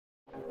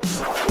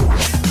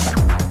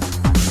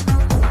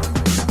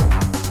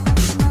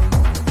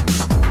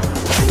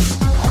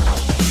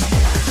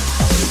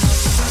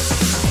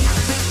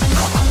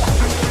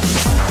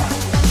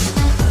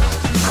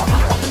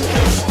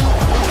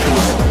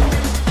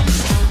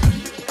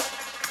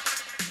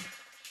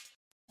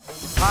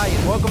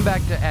Welcome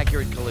back to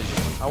Accurate Collision.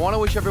 I want to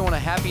wish everyone a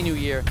happy new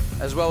year,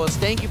 as well as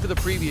thank you for the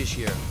previous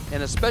year.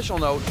 And a special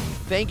note,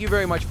 thank you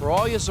very much for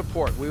all your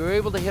support. We were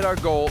able to hit our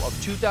goal of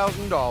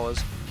 $2,000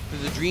 through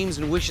the Dreams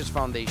and Wishes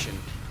Foundation.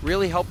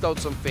 Really helped out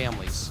some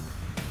families.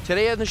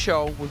 Today on the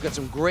show, we've got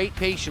some great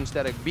patients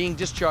that are being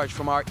discharged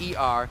from our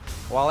ER,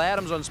 while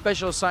Adam's on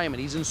special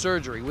assignment. He's in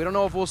surgery. We don't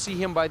know if we'll see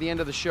him by the end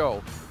of the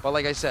show, but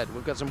like I said,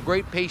 we've got some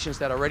great patients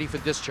that are ready for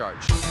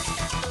discharge.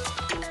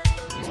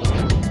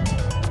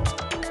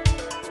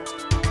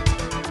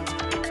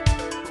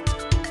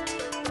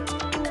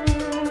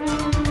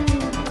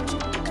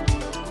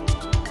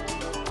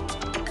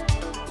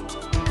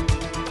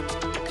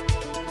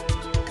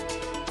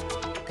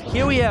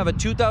 Here we have a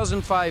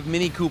 2005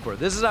 Mini Cooper.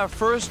 This is our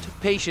first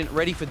patient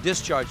ready for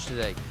discharge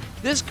today.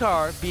 This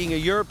car, being a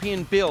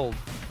European build,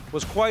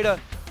 was quite a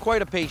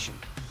patient.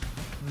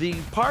 The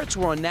parts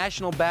were on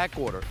national back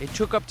order. It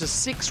took up to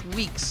 6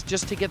 weeks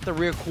just to get the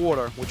rear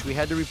quarter, which we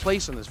had to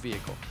replace on this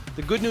vehicle.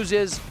 The good news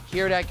is,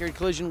 here at Accurate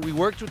Collision, we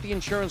worked with the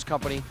insurance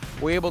company.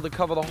 We were able to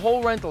cover the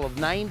whole rental of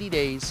 90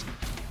 days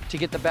to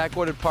get the back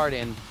ordered part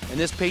in. And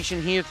this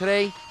patient here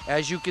today,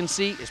 as you can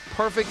see, is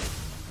perfect,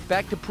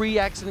 back to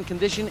pre-accident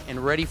condition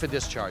and ready for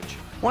discharge.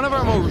 One of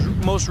our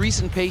most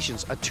recent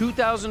patients, a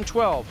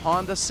 2012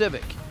 Honda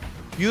Civic.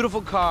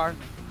 Beautiful car,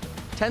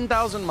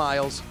 10,000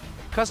 miles.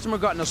 Customer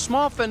got in a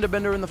small fender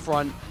bender in the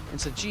front and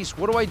said, geez,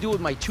 what do I do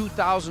with my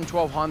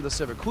 2012 Honda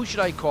Civic? Who should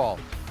I call?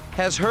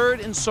 Has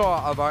heard and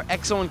saw of our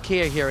excellent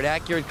care here at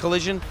Accurate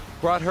Collision,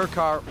 brought her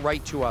car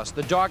right to us,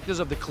 the doctors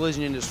of the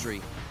collision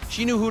industry.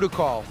 She knew who to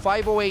call,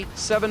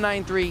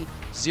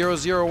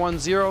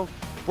 508-793-0010,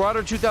 brought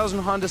her 2000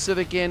 Honda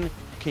Civic in,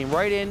 came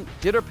right in,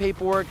 did her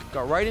paperwork,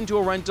 got right into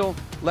a rental,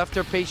 left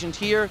her patient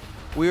here.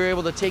 We were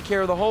able to take care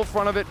of the whole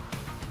front of it.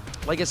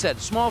 Like I said,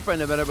 small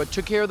fender bender, but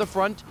took care of the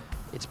front.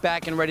 It's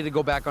back and ready to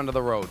go back onto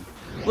the road.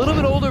 A little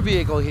bit older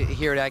vehicle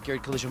here at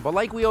Accurate Collision, but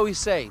like we always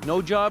say,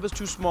 no job is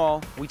too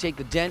small. We take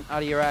the dent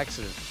out of your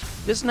accident.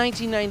 This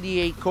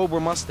 1998 Cobra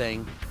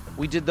Mustang,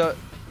 we did the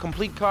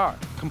complete car,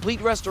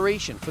 complete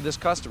restoration for this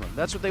customer.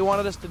 That's what they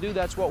wanted us to do.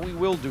 That's what we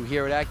will do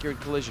here at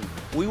Accurate Collision.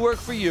 We work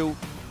for you,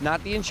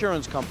 not the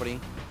insurance company.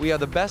 We are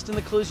the best in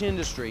the collision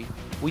industry.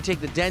 We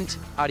take the dent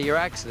out of your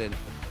accident.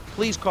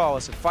 Please call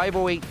us at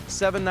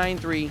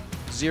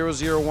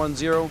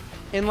 508-793-0010.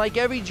 And like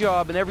every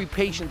job and every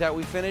patient that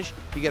we finish,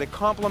 you get a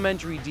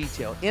complimentary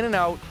detail. In and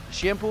out,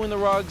 shampooing the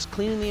rugs,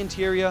 cleaning the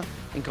interior,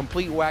 and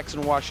complete wax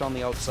and wash on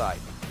the outside.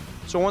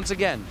 So once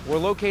again, we're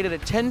located at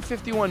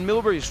 1051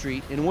 Millbury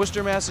Street in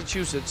Worcester,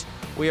 Massachusetts.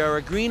 We are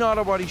a green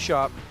auto body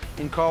shop,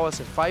 and call us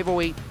at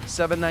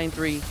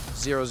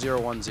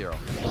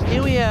 508-793-0010.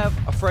 Here we have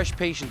a fresh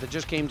patient that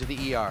just came to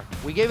the ER.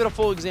 We gave it a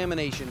full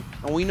examination,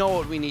 and we know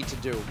what we need to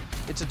do.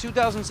 It's a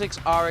 2006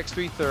 RX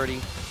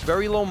 330,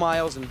 very low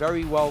miles and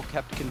very well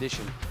kept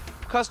condition.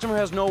 Customer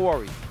has no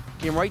worry.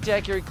 Came right to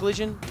Accurate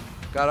Collision,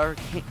 got our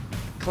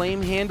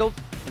claim handled,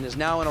 and is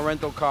now in a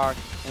rental car,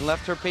 and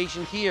left her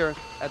patient here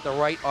at the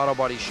Wright Auto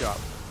Body Shop,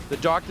 the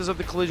doctors of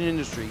the collision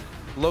industry,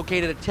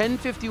 located at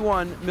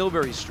 1051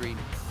 Millbury Street,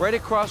 right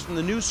across from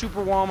the new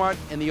Super Walmart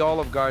and the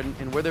Olive Garden,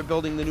 and where they're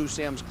building the new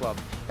Sam's Club.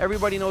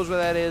 Everybody knows where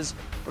that is,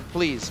 but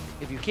please,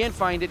 if you can't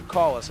find it,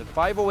 call us at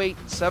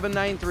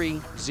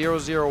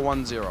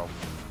 508-793-0010.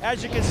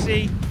 As you can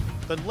see,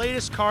 the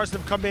latest cars that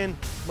have come in: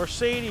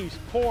 Mercedes,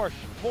 Porsche,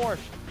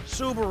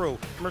 Subaru,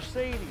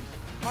 Mercedes,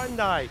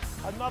 Hyundai,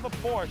 another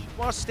Porsche,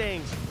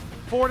 Mustangs,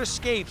 Ford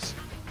Escapes.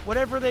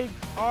 Whatever they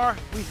are,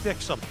 we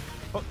fix them.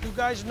 But you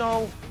guys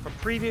know from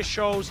previous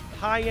shows,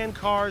 high-end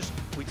cars,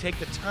 we take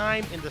the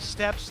time and the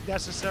steps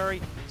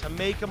necessary to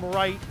make them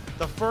right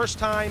the first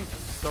time,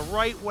 the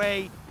right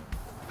way,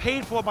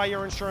 paid for by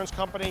your insurance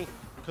company,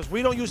 because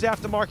we don't use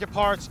aftermarket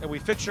parts, and we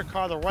fix your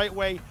car the right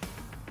way.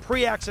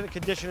 Pre-accident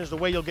condition is the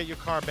way you'll get your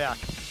car back.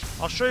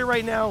 I'll show you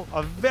right now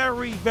a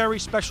very, very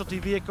specialty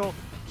vehicle,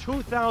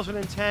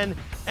 2010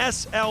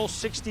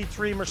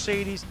 SL63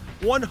 Mercedes,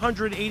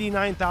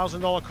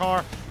 $189,000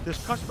 car. This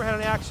customer had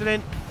an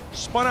accident,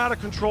 spun out of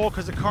control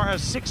because the car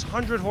has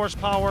 600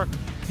 horsepower,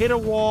 hit a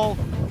wall,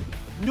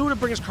 knew to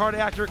bring his car to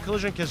Accurate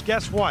Collision because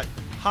guess what?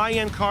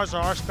 High-end cars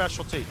are our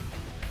specialty.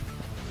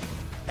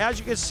 As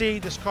you can see,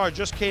 this car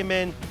just came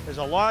in. There's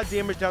a lot of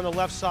damage down the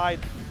left side,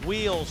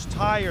 wheels,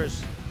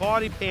 tires,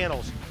 body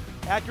panels.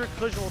 Accurate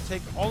Collision will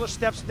take all the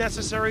steps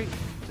necessary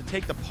to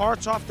take the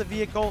parts off the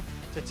vehicle,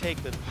 to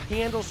take the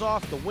handles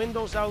off, the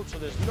windows out, so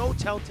there's no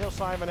telltale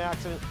sign of an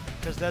accident,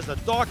 because as the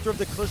doctor of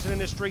the collision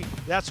industry,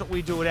 that's what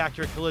we do at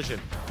Accurate Collision.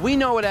 We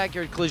know at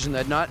Accurate Collision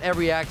that not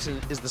every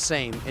accident is the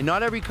same, and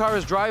not every car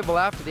is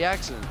drivable after the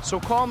accident. So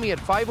call me at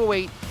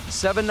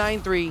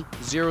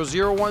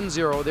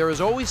 508-793-0010. There is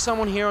always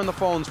someone here on the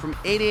phones from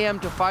 8 a.m.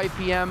 to 5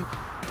 p.m.,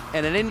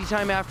 and at any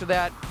time after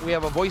that, we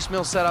have a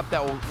voicemail set up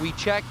that we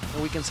check,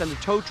 and we can send a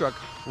tow truck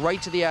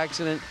right to the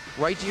accident,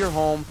 right to your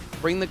home,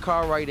 bring the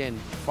car right in.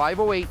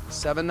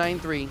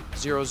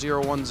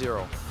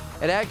 508-793-0010.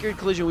 At Accurate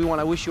Collision, we want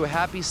to wish you a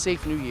happy,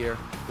 safe new year.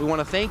 We want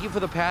to thank you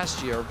for the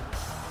past year.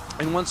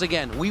 And once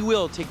again, we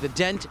will take the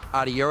dent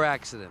out of your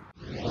accident.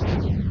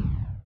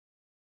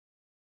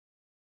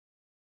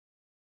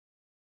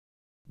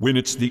 When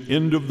it's the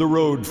end of the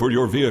road for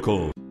your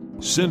vehicle,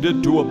 send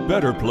it to a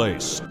better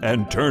place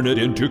and turn it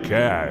into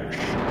cash.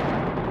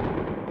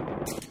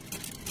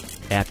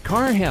 At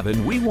Car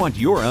Heaven, we want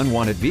your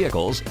unwanted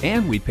vehicles,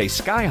 and we pay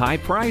sky-high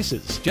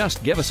prices.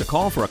 Just give us a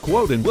call for a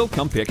quote and we'll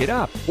come pick it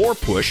up. Or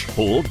push,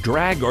 pull,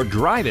 drag, or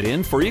drive it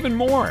in for even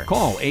more.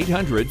 Call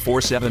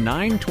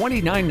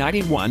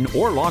 800-479-2991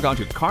 or log on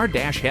to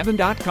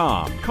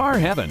car-heaven.com. Car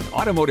Heaven,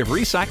 automotive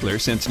recycler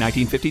since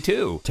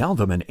 1952. Tell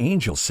them an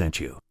angel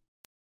sent you.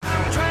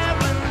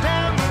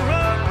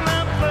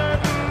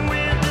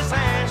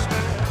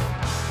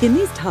 In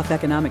these tough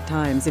economic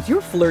times, if you're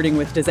flirting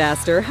with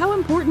disaster, how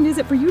important is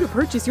it for you to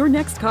purchase your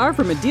next car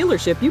from a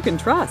dealership you can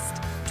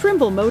trust?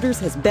 Trimble Motors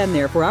has been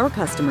there for our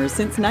customers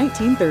since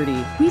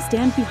 1930. We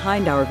stand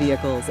behind our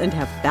vehicles and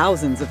have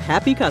thousands of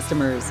happy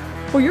customers.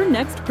 For your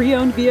next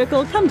pre-owned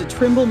vehicle, come to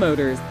Trimble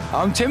Motors.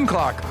 I'm Tim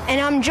Clark. And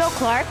I'm Joe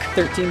Clark.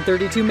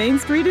 1332 Main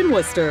Street in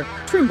Worcester.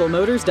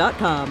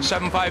 TrimbleMotors.com.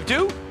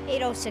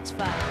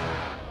 752-8065.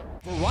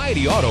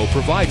 Variety Auto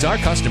provides our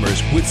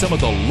customers with some of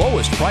the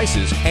lowest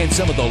prices and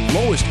some of the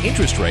lowest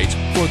interest rates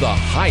for the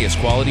highest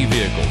quality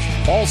vehicles.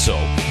 Also,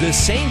 the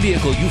same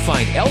vehicle you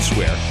find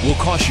elsewhere will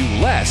cost you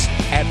less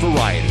at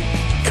Variety.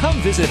 Come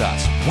visit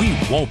us. We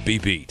won't be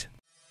beat.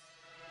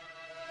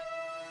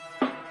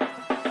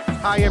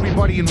 Hi,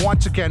 everybody, and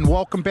once again,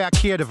 welcome back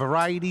here to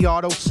Variety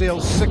Auto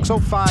Sales,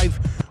 605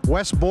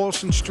 West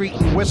Boylston Street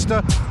in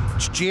Worcester.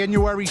 It's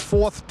January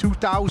 4th,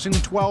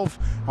 2012.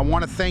 I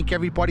want to thank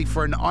everybody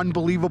for an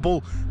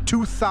unbelievable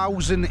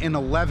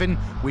 2011.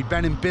 We've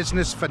been in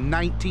business for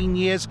 19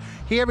 years.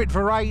 Here at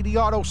Variety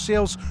Auto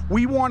Sales,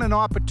 we want an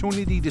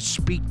opportunity to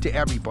speak to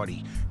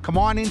everybody. Come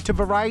on into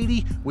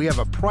Variety. We have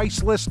a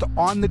price list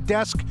on the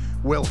desk.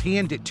 We'll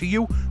hand it to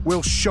you.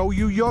 We'll show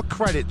you your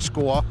credit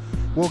score.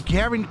 We'll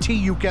guarantee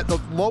you get the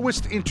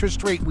lowest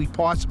interest rate we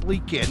possibly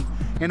can.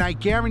 And I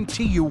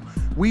guarantee you,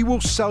 we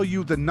will sell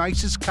you the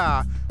nicest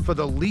car for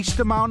the least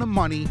amount of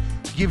money,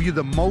 give you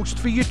the most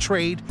for your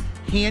trade,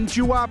 hand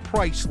you our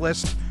price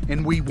list,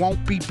 and we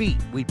won't be beat.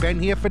 We've been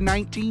here for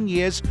 19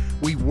 years.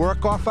 We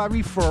work off our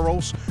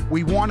referrals.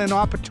 We want an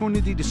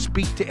opportunity to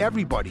speak to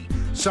everybody.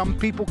 Some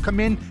people come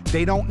in,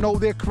 they don't know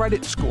their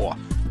credit score.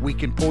 We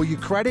can pull your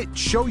credit,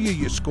 show you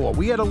your score.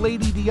 We had a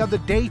lady the other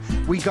day,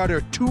 we got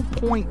her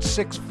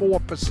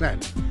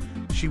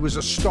 2.64%. She was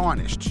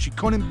astonished. She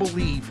couldn't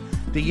believe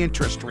the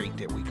interest rate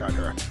that we got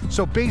her.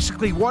 So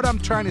basically what I'm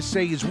trying to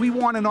say is we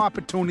want an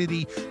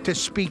opportunity to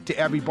speak to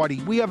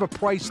everybody. We have a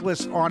price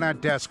list on our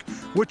desk,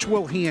 which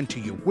we'll hand to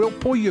you. We'll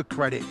pull your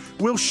credit.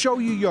 We'll show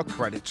you your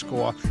credit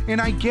score. And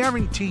I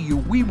guarantee you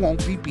we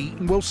won't be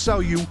beaten. We'll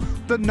sell you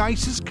the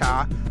nicest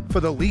car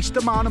for the least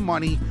amount of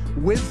money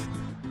with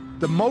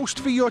the most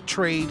for your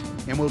trade,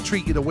 and we'll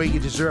treat you the way you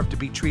deserve to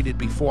be treated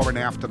before and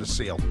after the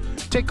sale.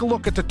 Take a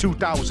look at the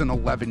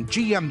 2011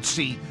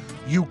 GMC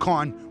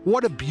Yukon.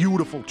 What a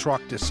beautiful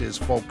truck this is,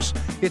 folks.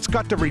 It's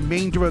got the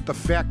remainder of the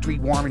factory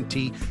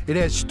warranty. It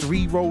has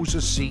 3 rows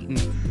of seating.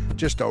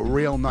 Just a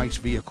real nice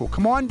vehicle.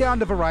 Come on down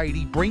to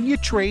Variety. Bring your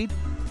trade.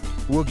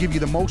 We'll give you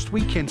the most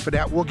we can for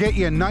that. We'll get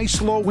you a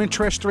nice low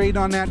interest rate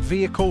on that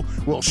vehicle.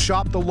 We'll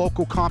shop the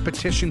local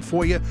competition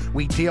for you.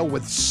 We deal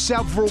with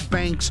several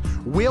banks.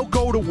 We'll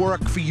go to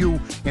work for you,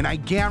 and I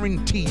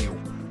guarantee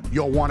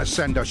you'll want to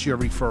send us your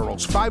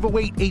referrals.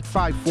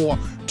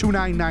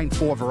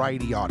 508-854-2994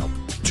 Variety Auto.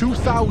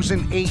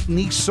 2008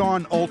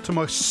 Nissan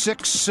Altima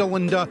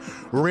 6-cylinder,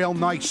 real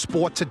nice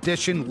sports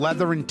edition,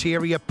 leather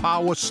interior,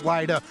 power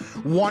slider,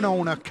 one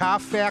owner,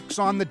 Carfax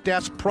on the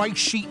desk, price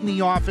sheet in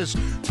the office.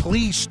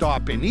 Please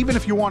stop in. Even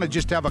if you want to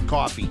just have a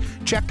coffee,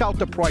 check out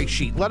the price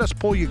sheet. Let us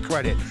pull your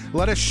credit.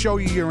 Let us show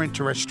you your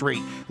interest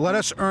rate. Let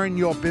us earn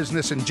your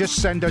business and just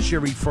send us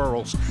your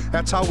referrals.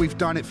 That's how we've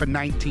done it for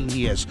 19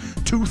 years.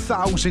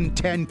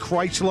 2010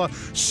 Chrysler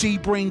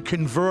Sebring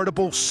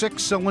convertible,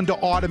 6-cylinder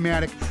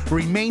automatic,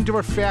 remainder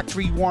of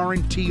factory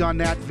warranty on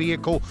that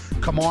vehicle.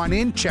 Come on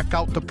in, check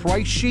out the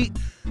price sheet.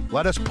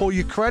 Let us pull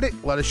your credit.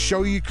 Let us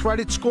show you your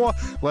credit score.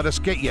 Let us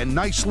get you a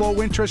nice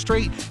low interest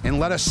rate, and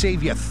let us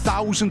save you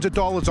thousands of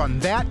dollars on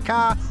that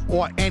car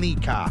or any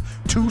car.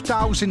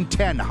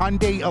 2010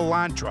 Hyundai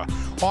Elantra,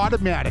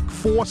 automatic,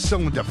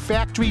 4-cylinder,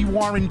 factory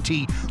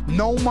warranty,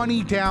 no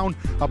money down,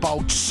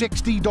 about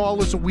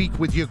 $60 a week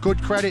with your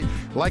good credit.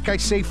 Like I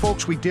say,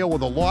 folks, we deal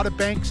with a lot of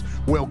banks.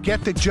 We'll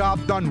get the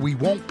job done. We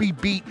won't be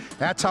beat.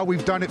 That's how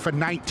we've done it for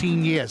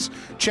 19 years.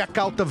 Check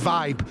out the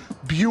Vibe.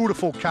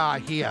 Beautiful car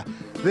here.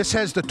 This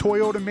has the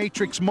Toyota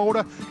Matrix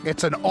motor.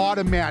 It's an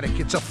automatic.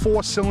 It's a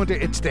 4-cylinder.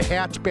 It's the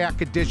hatchback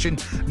edition.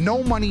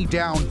 No money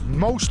down.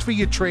 Most for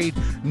your trade.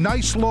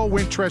 Nice low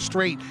interest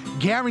rate.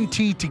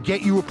 Guaranteed to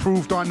get you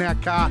approved on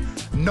that car.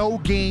 No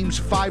games.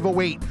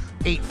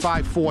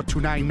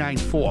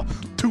 508-854-2994.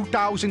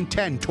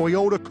 2010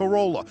 Toyota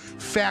Corolla.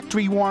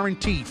 Factory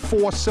warranty.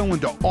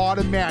 4-cylinder.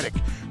 Automatic.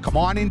 Come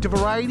on into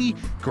Variety.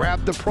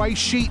 Grab the price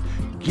sheet.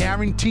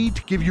 guaranteed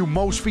to give you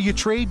most for your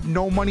trade,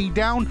 no money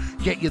down,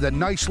 get you the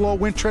nice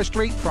low interest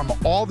rate from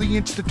all the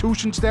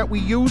institutions that we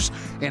use,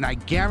 and I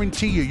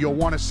guarantee you'll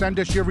want to send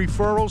us your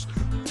referrals.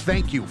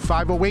 Thank you.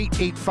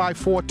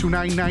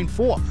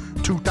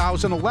 508-854-2994.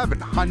 2011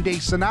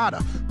 Hyundai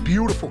Sonata.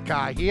 Beautiful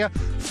car here.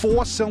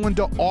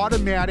 4-cylinder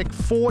automatic,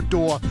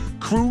 4-door,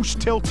 cruise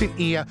tilted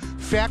air,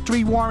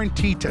 factory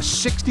warranty to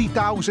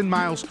 60,000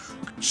 miles.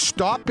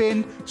 Stop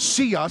in,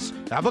 see us,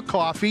 have a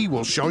coffee.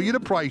 We'll show you the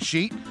price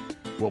sheet.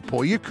 We'll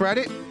pull your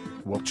credit.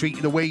 We'll treat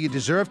you the way you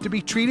deserve to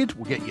be treated.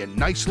 We'll get you a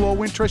nice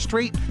low interest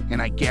rate,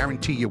 and I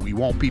guarantee you we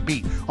won't be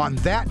beat on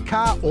that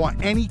car or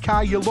any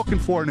car you're looking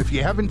for. And if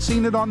you haven't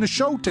seen it on the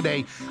show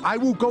today, I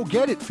will go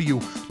get it for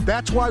you.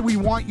 That's why we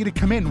want you to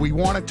come in. We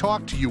want to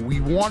talk to you. We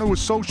want to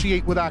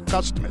associate with our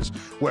customers.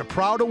 We're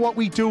proud of what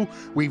we do.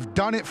 We've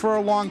done it for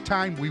a long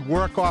time. We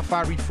work off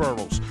our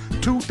referrals.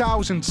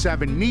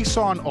 2007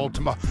 Nissan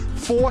Altima,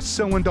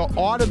 4-cylinder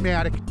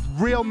automatic,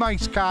 real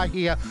nice car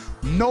here.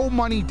 No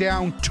money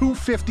down,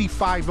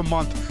 $255 a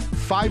month,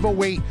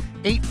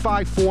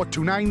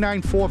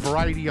 508-854-2994,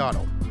 Variety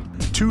Auto.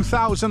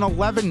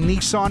 2011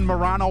 Nissan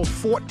Murano,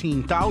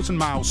 14,000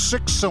 miles,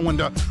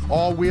 6-cylinder,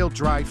 all-wheel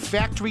drive,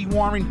 factory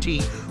warranty,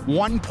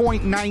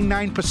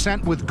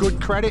 1.99% with good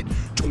credit,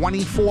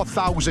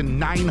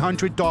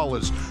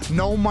 $24,900.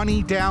 No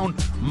money down,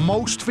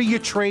 most for your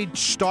trade.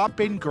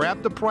 Stop in,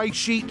 grab the price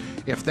sheet.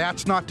 If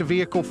that's not the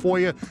vehicle for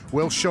you,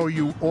 we'll show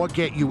you or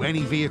get you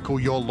any vehicle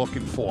you're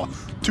looking for.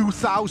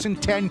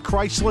 2010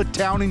 Chrysler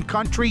Town &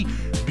 Country,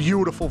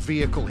 beautiful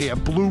vehicle here.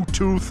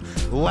 Bluetooth,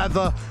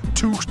 leather,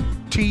 2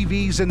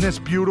 TVs in this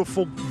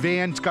beautiful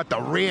van. It's got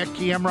the rear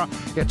camera.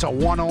 It's a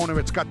one owner.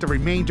 It's got the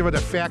remainder of the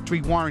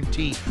factory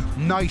warranty.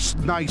 Nice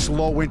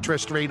low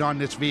interest rate on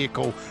this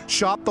vehicle.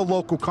 Shop the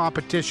local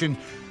competition.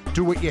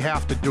 Do what you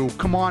have to do.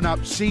 Come on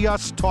up, see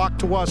us, talk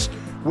to us.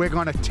 We're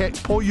going to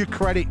pull your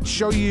credit,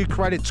 show you your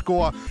credit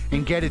score,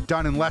 and get it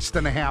done in less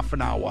than a half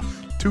an hour.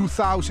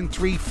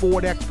 2003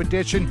 Ford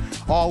Expedition,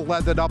 all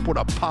leathered up with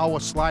a power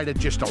slider.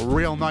 Just a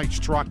real nice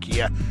truck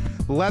here.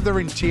 Leather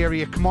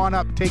interior. Come on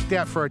up, take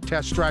that for a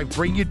test drive.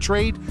 Bring your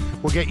trade.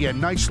 We'll get you a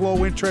nice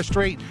low interest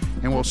rate,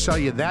 and we'll sell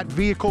you that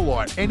vehicle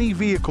or any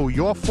vehicle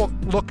you're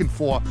looking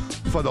for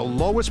the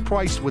lowest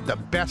price with the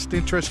best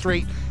interest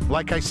rate.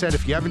 Like I said,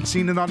 if you haven't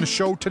seen it on the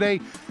show today,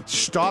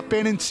 stop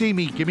in and see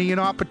me. Give me an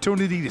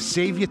opportunity to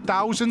save you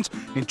thousands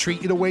and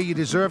treat you the way you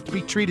deserve to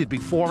be treated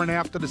before and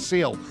after the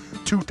sale.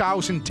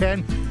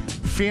 2010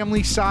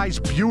 family size,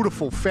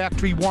 beautiful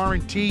factory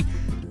warranty,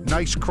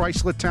 nice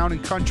Chrysler Town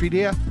 & Country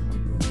there.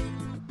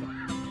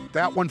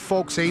 That one,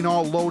 folks, ain't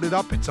all loaded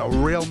up. It's a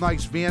real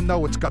nice van,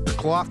 though. It's got the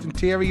cloth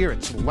interior.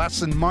 It's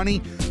less than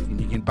money, and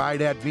you can buy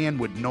that van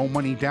with no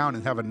money down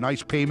and have a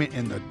nice payment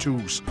in the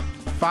twos.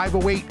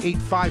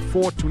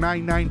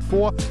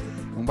 508-854-2994.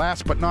 And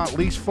last but not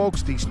least,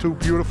 folks, these two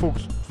beautiful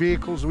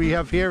vehicles we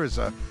have here is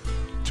a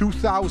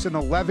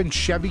 2011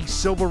 Chevy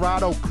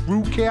Silverado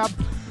Crew Cab,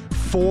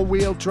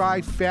 4-wheel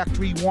drive,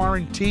 factory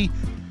warranty.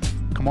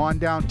 Come on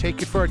down,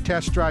 take it for a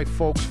test drive,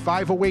 folks.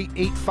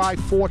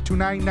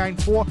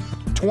 508-854-2994.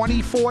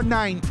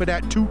 $24,900 for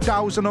that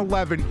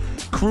 2011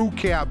 Crew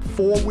Cab,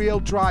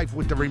 4-wheel drive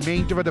with the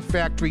remainder of the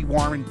factory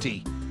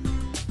warranty.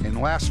 And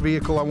last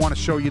vehicle I want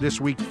to show you this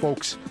week,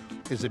 folks,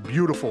 is a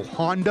beautiful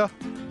Honda.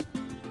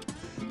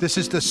 This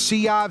is the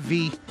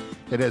CR-V.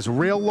 It has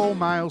real low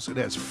miles. It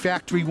has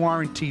factory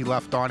warranty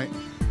left on it.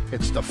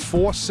 It's the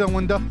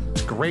 4-cylinder.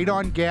 It's great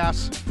on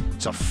gas.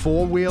 It's a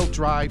 4-wheel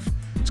drive.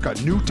 It's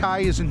got new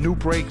tires and new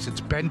brakes. It's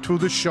been through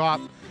the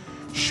shop.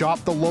 Shop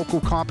the local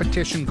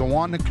competition. Go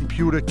on the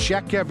computer.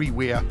 Check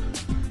everywhere.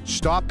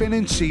 Stop in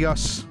and see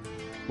us.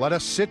 Let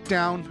us sit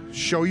down,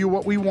 show you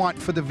what we want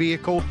for the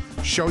vehicle,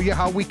 show you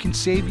how we can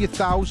save you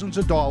thousands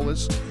of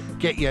dollars,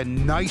 get you a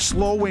nice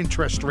low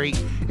interest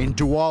rate, and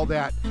do all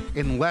that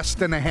in less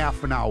than a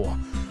half an hour.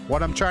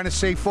 What I'm trying to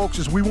say, folks,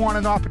 is we want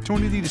an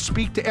opportunity to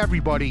speak to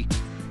everybody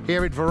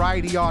here at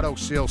Variety Auto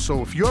Sales.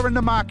 So if you're in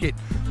the market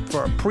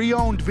for a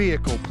pre-owned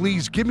vehicle,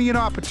 please give me an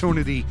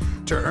opportunity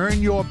to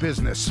earn your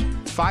business.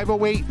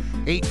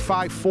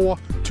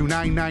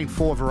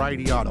 508-854-2994,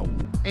 Variety Auto.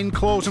 In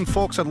closing,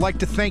 folks, I'd like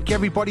to thank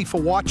everybody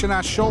for watching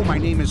our show. My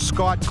name is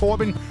Scott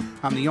Corbin.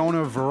 I'm the owner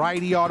of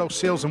Variety Auto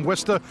Sales in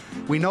Worcester.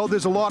 We know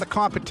there's a lot of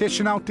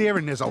competition out there,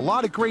 and there's a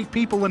lot of great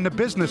people in the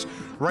business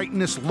right in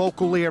this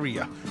local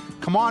area.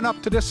 Come on up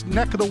to this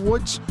neck of the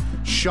woods,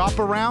 shop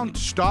around,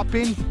 stop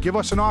in, give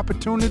us an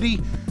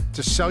opportunity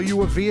to sell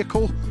you a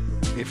vehicle.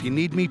 If you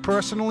need me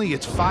personally,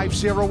 it's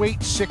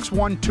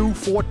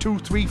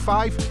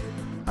 508-612-4235.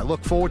 I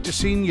look forward to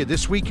seeing you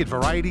this week at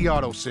Variety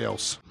Auto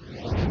Sales.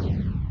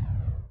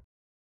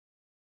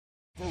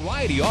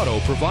 Variety Auto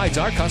provides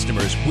our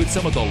customers with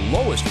some of the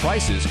lowest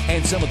prices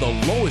and some of the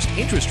lowest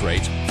interest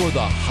rates for the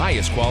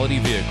highest quality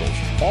vehicles.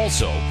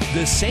 Also,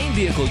 the same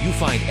vehicle you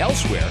find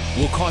elsewhere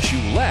will cost you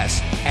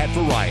less at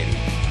Variety.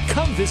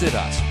 Come visit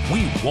us.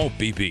 We won't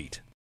be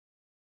beat.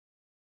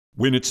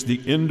 When it's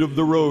the end of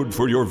the road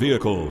for your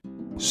vehicle,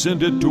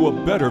 send it to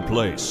a better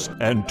place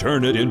and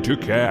turn it into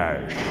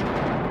cash.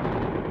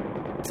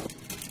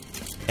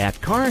 At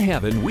Car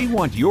Heaven, we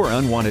want your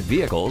unwanted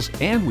vehicles,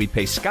 and we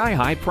pay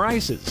sky-high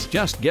prices.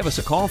 Just give us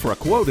a call for a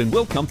quote and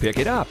we'll come pick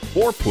it up.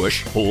 Or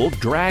push, pull,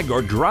 drag,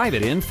 or drive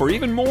it in for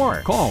even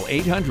more. Call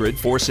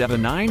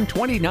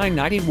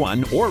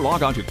 800-479-2991 or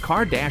log on to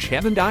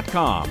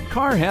car-heaven.com.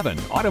 Car Heaven,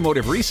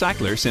 automotive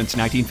recycler since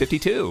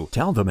 1952.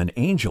 Tell them an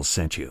angel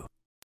sent you.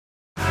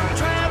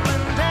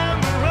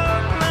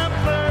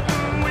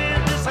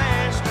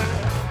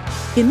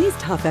 In these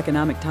tough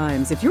economic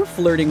times, if you're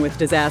flirting with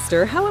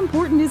disaster, how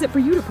important is it for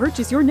you to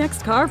purchase your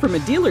next car from a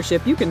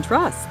dealership you can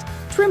trust?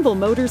 Trimble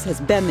Motors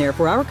has been there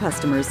for our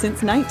customers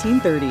since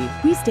 1930.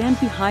 We stand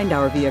behind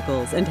our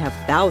vehicles and have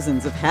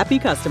thousands of happy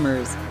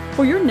customers.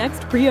 For your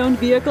next pre-owned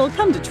vehicle,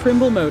 come to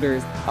Trimble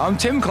Motors. I'm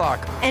Tim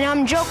Clark. And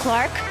I'm Joe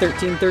Clark.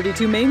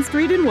 1332 Main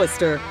Street in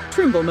Worcester.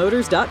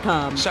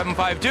 TrimbleMotors.com.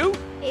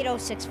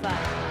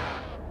 752-8065.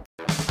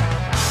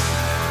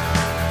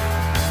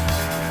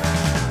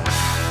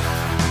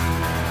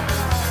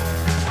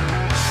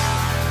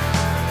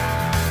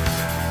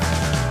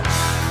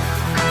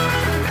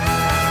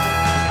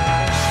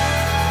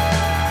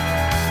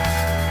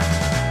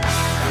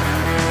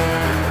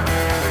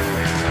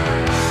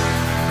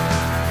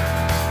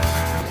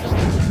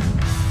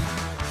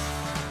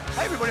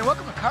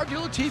 Car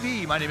Dealer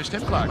TV. My name is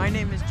Tim Clark. My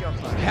name is Joe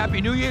Clark.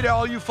 Happy New Year to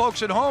all you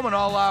folks at home and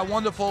all our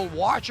wonderful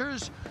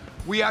watchers.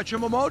 We are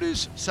Trimble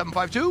Motors,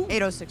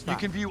 752-8065. You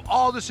can view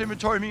all this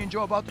inventory me and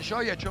Joe about the show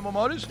at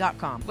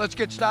TrimbleMotors.com. Let's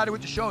get started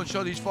with the show and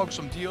show these folks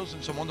some deals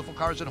and some wonderful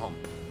cars at home.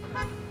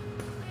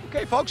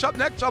 Okay, folks, up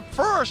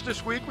first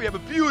this week, we have a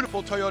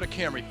beautiful Toyota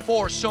Camry,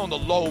 4-cylinder,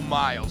 low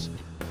miles.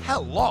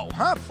 Hello,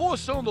 huh?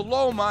 4-cylinder,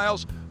 low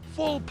miles,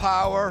 full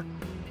power.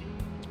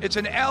 It's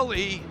an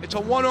LE, it's a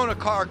one-owner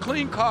car,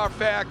 clean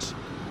Carfax.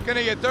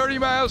 Gonna get 30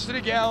 miles to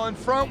the gallon,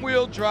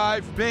 front-wheel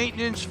drive,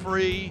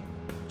 maintenance-free.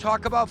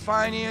 Talk about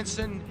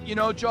financing. You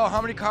know, Joe,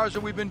 how many cars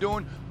have we been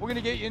doing? We're gonna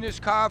get you in this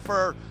car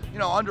for,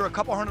 under a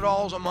couple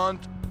 $100 a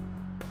month.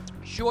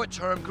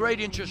 Short-term, great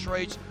interest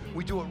rates.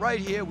 We do it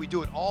right here. We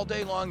do it all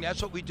day long.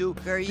 That's what we do.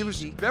 Very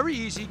easy. Very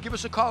easy. Give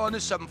us a call on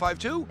this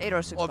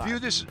 752-8065. Or view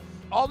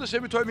all this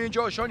inventory me and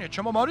Joe are showing you at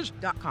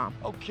TrimbleMotors.com.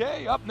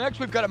 Okay, up next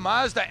we've got a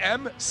Mazda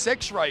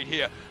M6 right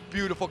here.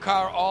 Beautiful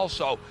car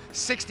also.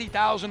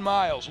 60,000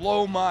 miles,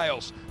 low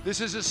miles.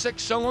 This is a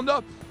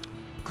 6-cylinder,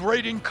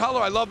 great in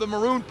color. I love the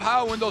maroon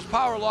power windows,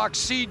 power lock,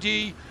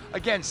 CD.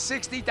 Again,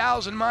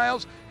 60,000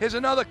 miles. Here's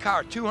another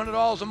car,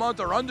 $200 a month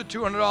or under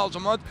 $200 a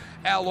month.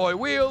 Alloy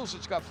wheels,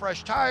 it's got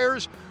fresh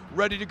tires.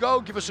 Ready to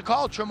go. Give us a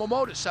call, Trimble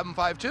Motors,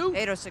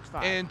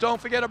 752-8065. And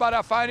don't forget about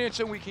our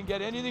financing. We can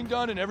get anything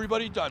done and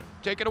everybody done.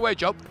 Take it away,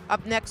 Joe.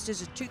 Up next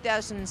is a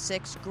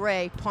 2006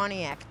 gray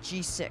Pontiac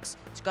G6.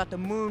 It's got the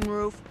moon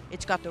roof,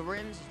 it's got the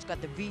rims, it's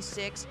got the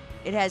V6,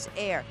 it has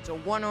air. It's a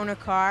one-owner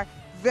car,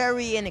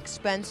 very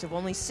inexpensive,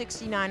 only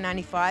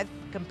 $69.95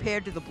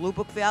 compared to the Blue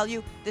Book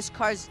value. This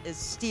car is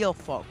steel,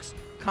 folks.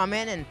 Come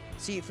in and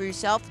see it for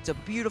yourself. It's a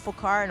beautiful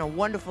car and a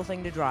wonderful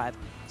thing to drive.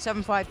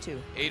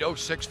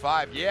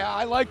 752-8065. Yeah,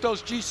 I like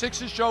those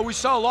G6s, Joe. We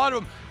saw a lot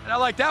of them, and I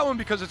like that one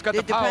because it's got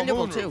the power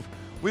moon roof.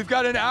 We've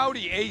got an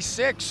Audi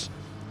A6,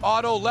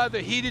 auto leather,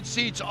 heated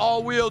seats,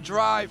 all-wheel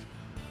drive.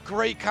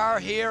 Great car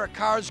here. A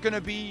car's going to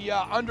be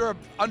under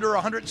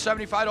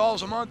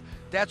 $175 a month.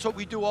 That's what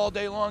we do all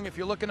day long. If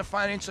you're looking to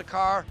finance a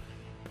car,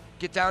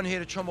 get down here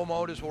to Trimble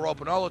Motors. We're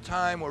open all the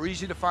time. We're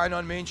easy to find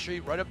on Main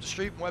Street, right up the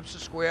street in Webster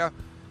Square.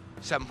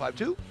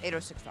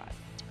 752-8065.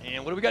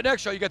 And what do we got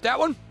next, Joe? You got that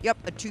one? Yep,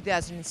 a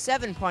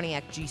 2007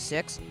 Pontiac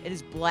G6. It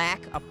is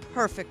black, a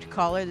perfect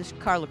color. This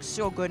car looks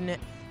so good in it.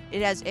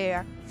 It has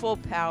air, full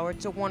power.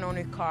 It's a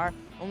one-owner car,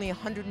 only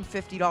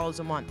 $150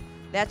 a month.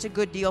 That's a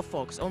good deal,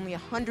 folks, only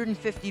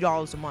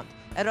 $150 a month.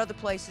 At other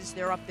places,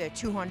 they're up there,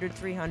 $200,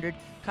 $300.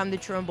 Come to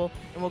Trimble,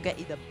 and we'll get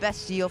you the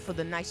best deal for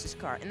the nicest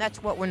car, and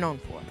that's what we're known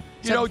for.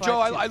 You know, Joe,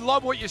 I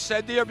love what you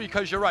said there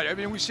because you're right. I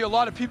mean, we see a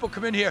lot of people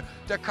come in here,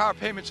 their car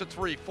payments are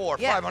 $300, $400,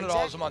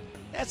 $500 a month.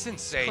 That's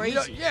insane.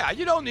 Crazy.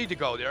 You don't need to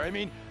go there. I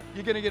mean,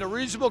 you're going to get you're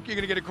going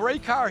to get a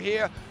great car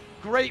here,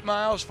 great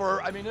miles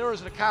for, there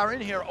is a car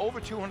in here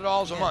over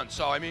 $200 a month.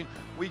 So, I mean,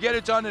 we get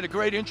it done at a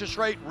great interest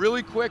rate,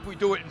 really quick. We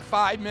do it in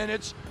 5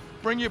 minutes.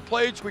 Bring your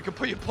plates. We can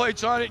put your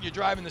plates on it, and you're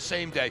driving the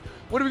same day.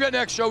 What do we got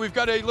next, Joe? We've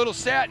got a little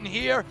Saturn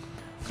here.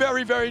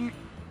 Very, very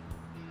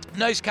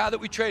nice car that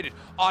we traded.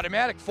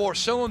 Automatic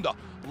 4-cylinder,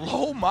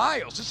 low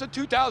miles. This is a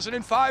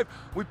 2005.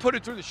 We put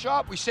it through the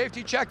shop. We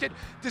safety checked it.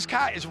 This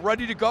car is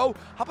ready to go.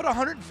 How about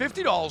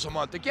 $150 a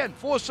month? Again,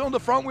 4-cylinder,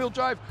 front-wheel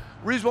drive,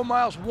 reasonable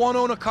miles,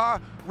 one-owner car,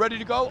 ready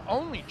to go.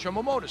 Only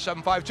Trimble Motors,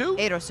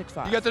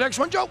 752-8065. You got the next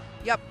one, Joe?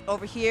 Yep.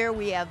 Over here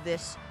we have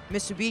this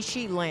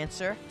Mitsubishi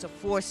Lancer. It's a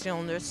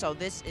 4-cylinder, so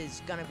this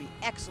is going to be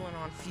excellent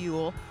on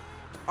fuel.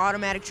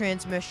 Automatic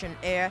transmission,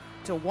 air.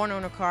 It's a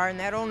one-owner car, and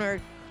that owner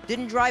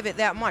didn't drive it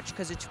that much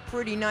because it's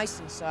pretty nice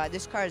inside.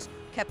 This car is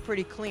kept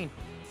pretty clean.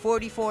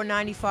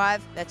 $44.95,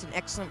 that's an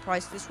excellent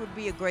price. This would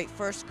be a great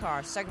first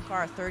car, second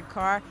car, or third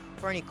car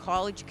for any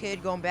college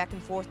kid going back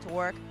and forth to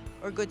work,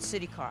 or a good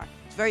city car.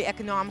 It's very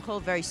economical,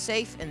 very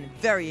safe, and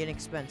very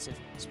inexpensive,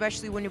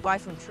 especially when you buy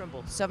from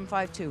Trimble.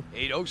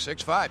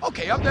 752-8065.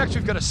 Okay, up next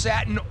we've got a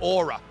Satin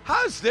Aura.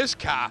 How's this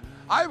car?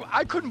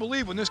 I couldn't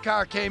believe when this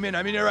car came in.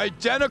 I mean, they're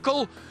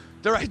identical.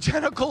 They're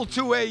identical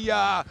to a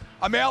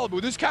Malibu.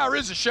 This car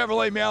is a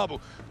Chevrolet Malibu.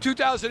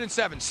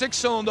 2007,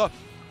 6-cylinder,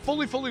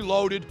 fully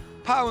loaded,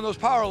 power in those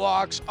power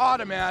locks,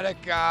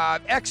 automatic,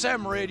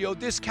 XM radio.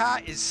 This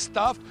car is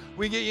stuffed.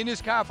 We can get you in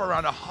this car for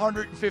around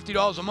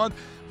 $150 a month.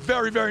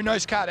 Very, very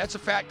nice car. That's a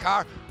fat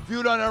car.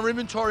 Viewed on our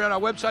inventory on our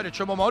website at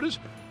Trimble Motors.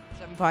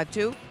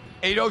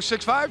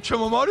 752-8065,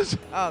 Trimble Motors.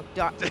 Oh,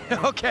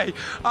 okay.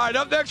 All right,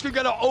 up next we've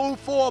got an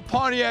 04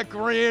 Pontiac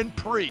Grand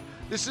Prix.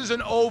 This is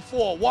an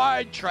 04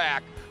 wide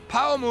track,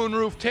 power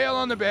moonroof, tail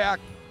on the back,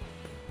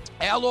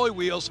 alloy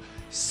wheels,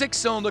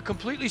 6-cylinder,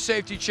 completely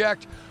safety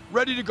checked,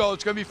 ready to go.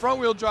 It's going to be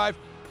front-wheel drive.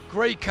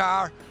 Great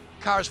car.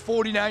 Car's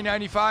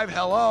 $49.95.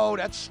 Hello,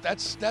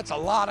 that's a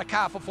lot of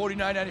car for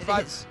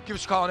 $49.95. Give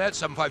us a call on that,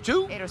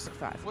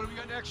 752-8065. What do we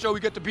got next, Joe?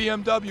 We got the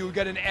BMW. We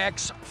got an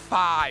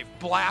X5,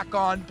 black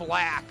on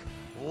black,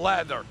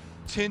 leather,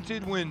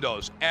 tinted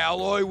windows,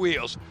 alloy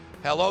wheels.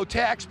 Hello,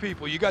 tax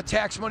people. You got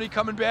tax money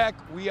coming back?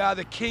 We are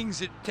the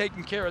kings at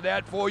taking care of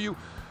that for you.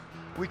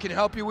 We can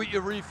help you with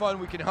your refund.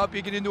 We can help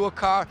you get into a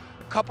car.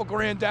 Couple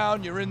grand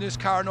down, you're in this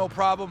car, no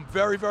problem.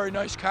 Very, very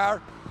nice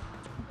car.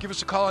 Give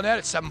us a call on that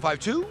at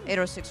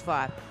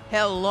 752-8065.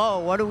 Hello,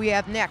 what do we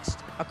have next?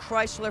 A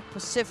Chrysler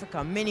Pacifica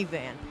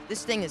minivan.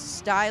 This thing is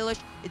stylish.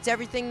 It's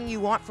everything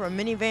you want for a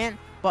minivan,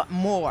 but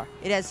more.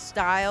 It has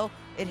style,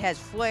 it has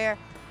flair,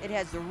 it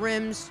has the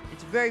rims.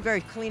 It's very,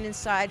 very clean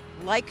inside,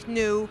 like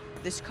new.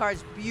 This car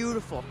is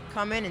beautiful.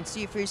 Come in and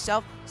see it for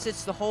yourself.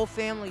 Sits the whole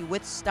family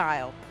with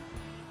style.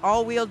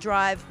 All-wheel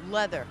drive,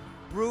 leather,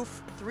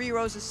 roof, 3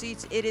 rows of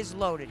seats. It is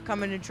loaded.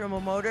 Come in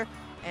Trimble Motor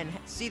and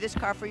see this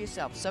car for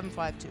yourself.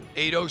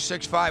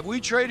 752-8065. We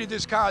traded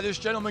this car. This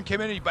gentleman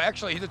came in.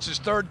 Actually, it's his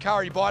 3rd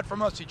car he bought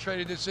from us. He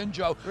traded this in,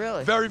 Joe.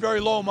 Really? Very, very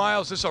low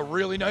miles. This is a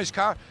really nice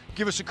car.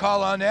 Give us a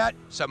call on that.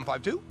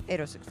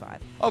 752-8065.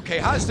 Okay,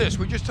 how's this?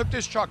 We just took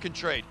this truck in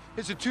trade.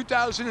 It's a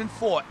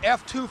 2004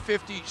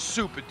 F-250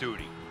 Super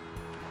Duty.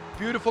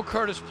 Beautiful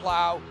Curtis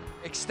plow,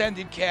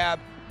 extended cab,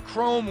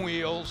 chrome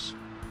wheels,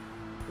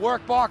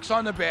 work box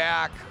on the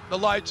back, the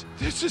lights.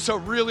 This is a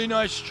really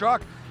nice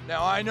truck.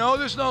 Now, I know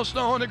there's no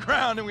snow on the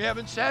ground, and we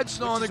haven't had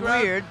snow on the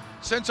ground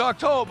since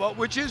October,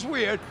 which is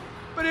weird,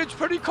 but it's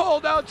pretty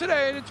cold out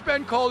today, and it's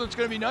been cold. It's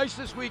going to be nice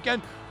this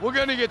weekend. We're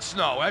going to get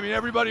snow. I mean,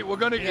 everybody,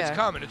 it's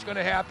coming. It's going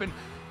to happen.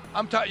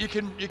 You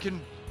can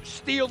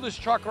steal this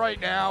truck right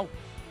now.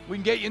 We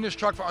can get you in this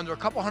truck for under a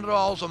couple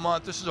 $100 a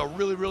month. This is a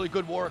really, really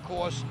good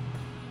workhorse.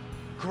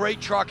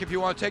 Great truck if you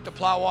want to take the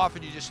plow off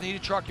and you just need a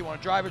truck. You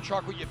want to drive a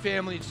truck with your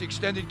family. It's the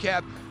extended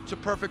cab. It's a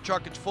perfect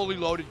truck. It's fully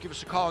loaded. Give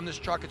us a call on this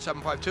truck at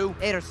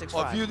 752-8065.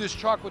 Or view this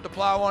truck with the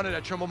plow on it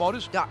at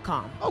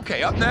TrimbleMotors.com.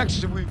 Okay, up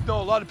next, we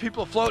know a lot of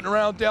people are floating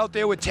around out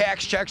there with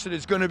tax checks that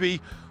it's going to be.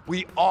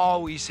 We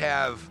always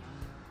have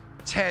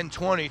 10,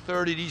 20,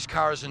 30 of these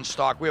cars in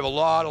stock. We have a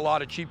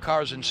lot of cheap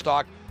cars in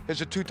stock.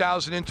 There's a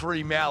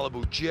 2003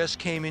 Malibu. Just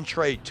came in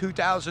trade.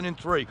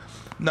 2003.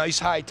 Nice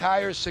high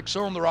tires,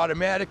 6-cylinder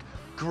automatic.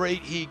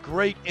 Great heat,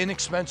 great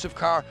inexpensive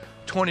car,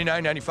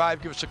 $29.95.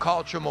 Give us a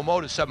call at Trimble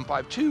Motors,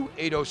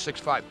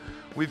 752-8065.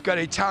 We've got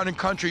a Town &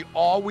 Country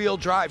all-wheel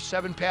drive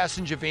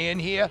 7-passenger van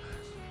here.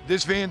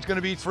 This van's going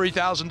to be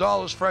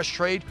 $3,000, fresh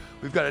trade.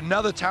 We've got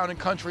another Town &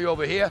 Country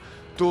over here,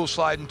 dual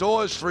sliding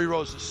doors, 3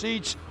 rows of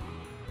seats.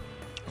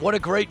 What a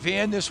great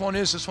van this one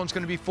is. This one's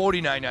going to be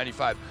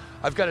 $49.95.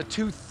 I've got a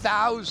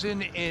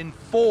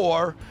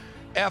 2004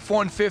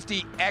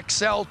 F-150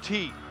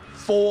 XLT,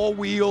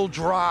 4-wheel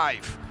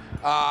drive.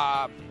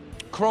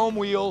 Chrome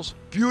wheels,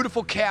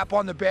 beautiful cap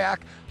on the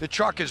back. The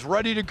truck is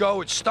ready to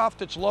go. It's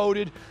stuffed, it's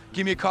loaded.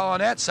 Give me a call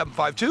on that,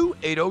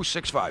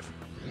 752-8065.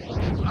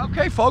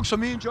 Okay, folks, so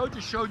me and Joe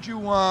just showed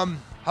you, how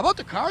about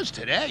the cars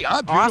today,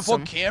 huh? Beautiful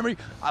awesome. Camry.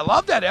 I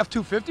love that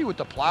F-250 with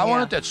the plow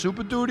on it, that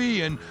Super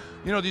Duty, and,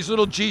 you know, these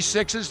little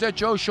G6s that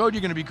Joe showed you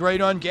are going to be great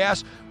on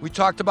gas. We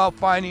talked about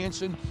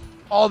financing.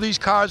 All these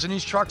cars and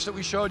these trucks that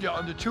we showed you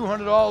under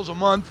 $200 a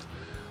month.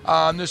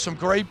 There's some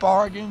great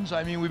bargains.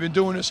 I mean, we've been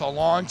doing this a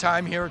long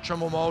time here at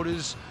Trimble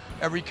Motors.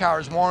 Every car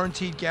is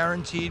warranted,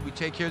 guaranteed. We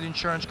take care of the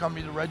insurance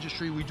company, the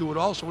registry. We do it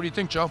all. So what do you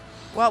think, Joe?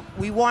 Well,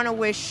 we want to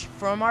wish,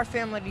 from our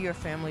family to your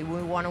family,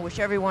 we want to wish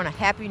everyone a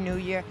happy new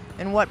year.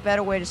 And what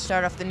better way to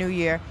start off the new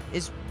year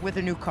is with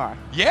a new car.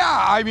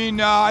 Yeah, I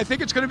mean, I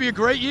think it's going to be a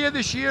great year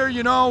this year,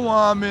 you know,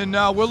 and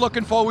we're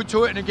looking forward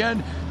to it. And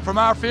again, from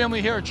our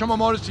family here at Trimble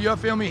Motors to your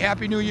family,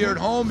 happy new year at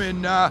home.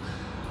 And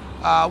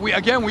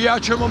we are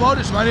Trimble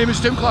Motors. My name is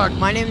Tim Clark.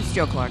 My name is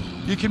Joe Clark.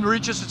 You can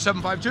reach us at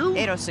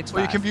 752-8065.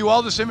 Or you can view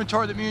all this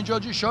inventory that me and Joe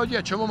just showed you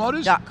at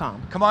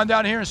TrimbleMotors.com. Come on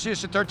down here and see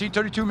us at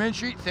 1332 Main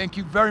Street. Thank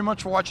you very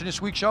much for watching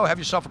this week's show. Have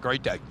yourself a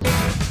great day.